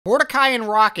Mordecai and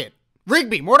Rocket.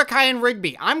 Rigby, Mordecai and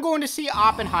Rigby. I'm going to see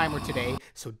Oppenheimer today,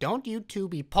 so don't you two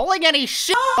be pulling any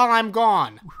shit while I'm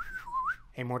gone.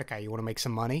 Hey, Mordecai, you want to make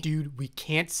some money? Dude, we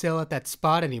can't sell at that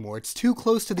spot anymore. It's too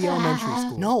close to the elementary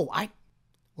school. No,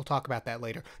 we'll talk about that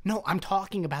later. No, I'm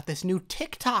talking about this new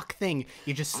TikTok thing.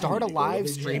 You just start a live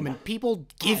stream and people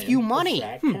give you money.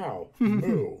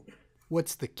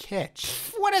 What's the catch?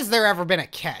 When has there ever been a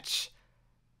catch?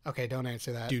 Okay, don't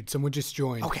answer that. Dude, someone just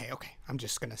joined. Okay. I'm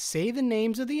just gonna say the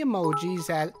names of the emojis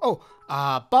as... Oh,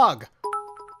 bug.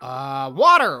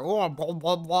 Water.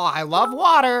 Oh, I love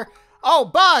water. Oh,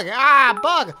 bug.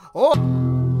 Bug. Oh.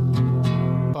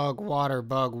 Bug, water,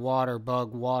 bug, water,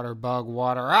 bug, water, bug,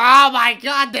 water. Oh my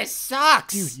god, this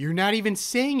sucks! Dude, you're not even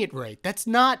saying it right. That's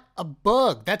not a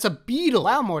bug. That's a beetle.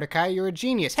 Wow, Mordecai, you're a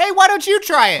genius. Hey, why don't you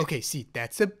try it? Okay, see,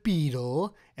 that's a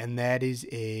beetle, and that is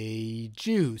a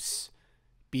juice.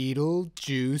 Beetle,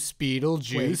 juice, beetle,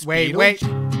 juice, wait.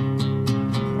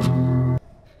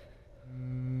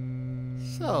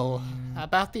 So,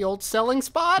 about the old selling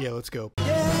spot? Yeah, let's go.